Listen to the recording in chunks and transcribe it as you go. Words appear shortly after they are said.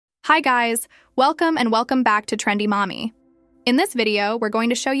Hi guys, welcome back to Trendy Mami. In this video, we're going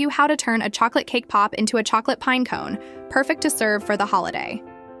to show you how to turn a chocolate cake pop into a chocolate pine cone, perfect to serve for the holiday.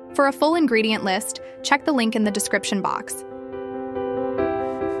 For a full ingredient list, check the link in the description box.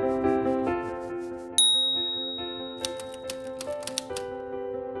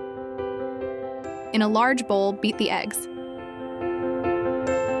 In a large bowl, beat the eggs.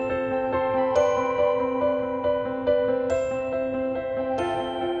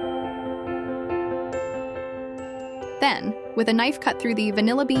 Then, with a knife, cut through the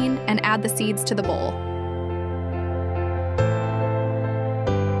vanilla bean and add the seeds to the bowl.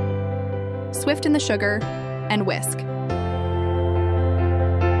 Swift in the sugar and whisk.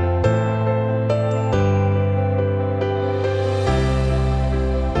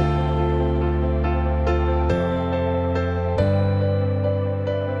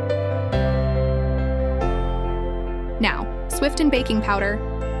 Now, swift in baking powder.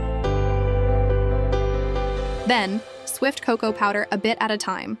 Then, swift cocoa powder a bit at a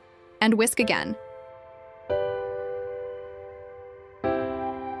time, and whisk again.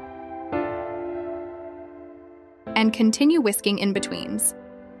 And continue whisking in betweens.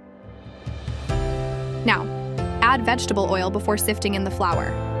 Now, add vegetable oil before sifting in the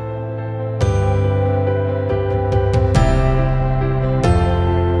flour.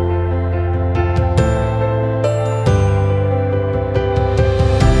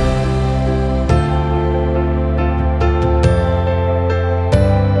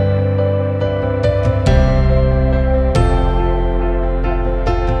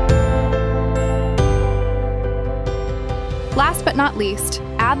 Last but not least,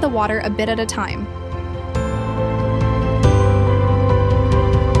 add the water a bit at a time.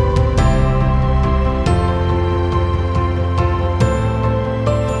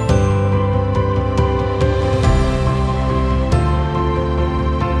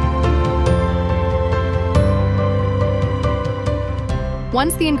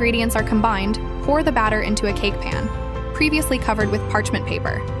 Once the ingredients are combined, pour the batter into a cake pan, previously covered with parchment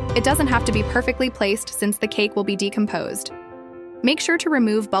paper. It doesn't have to be perfectly placed since the cake will be decomposed. Make sure to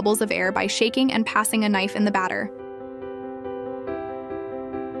remove bubbles of air by shaking and passing a knife in the batter.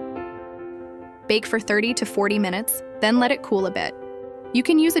 Bake for 30 to 40 minutes, then let it cool a bit. You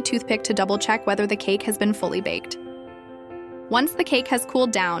can use a toothpick to double-check whether the cake has been fully baked. Once the cake has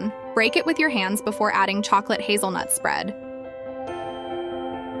cooled down, break it with your hands before adding chocolate hazelnut spread.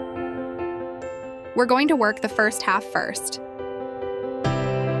 We're going to work the first half first.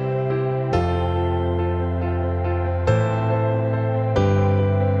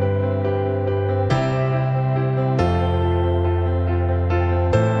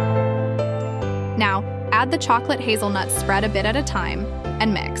 Now, add the chocolate hazelnut spread a bit at a time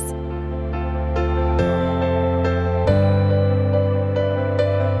and mix.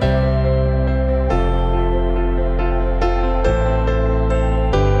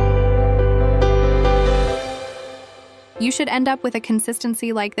 You should end up with a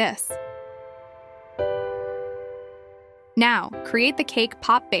consistency like this. Now, create the cake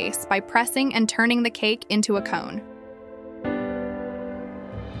pop base by pressing and turning the cake into a cone.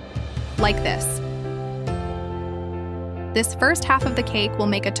 Like this. This first half of the cake will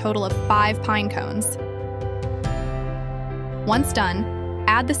make a total of 5 pine cones. Once done,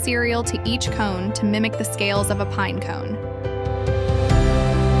 add the cereal to each cone to mimic the scales of a pine cone.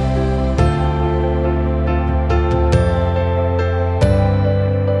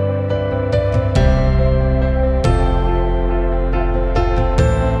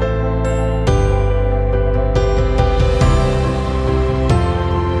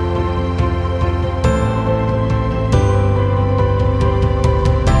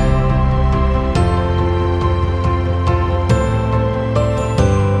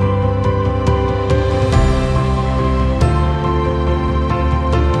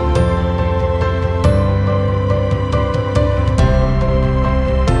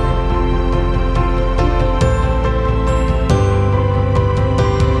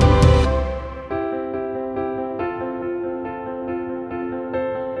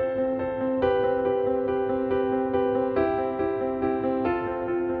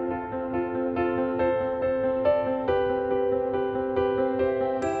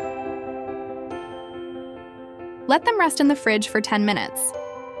 Let them rest in the fridge for 10 minutes.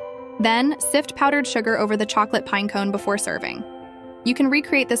 Then, sift powdered sugar over the chocolate pine cone before serving. You can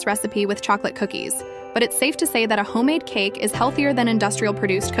recreate this recipe with chocolate cookies, but it's safe to say that a homemade cake is healthier than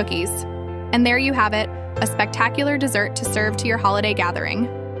industrial-produced cookies. And there you have it, a spectacular dessert to serve to your holiday gathering.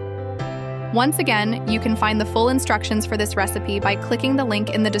 Once again, you can find the full instructions for this recipe by clicking the link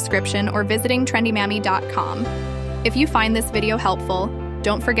in the description or visiting trendymami.com. If you find this video helpful,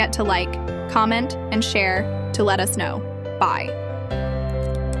 Don't forget to like, comment, and share to let us know. Bye.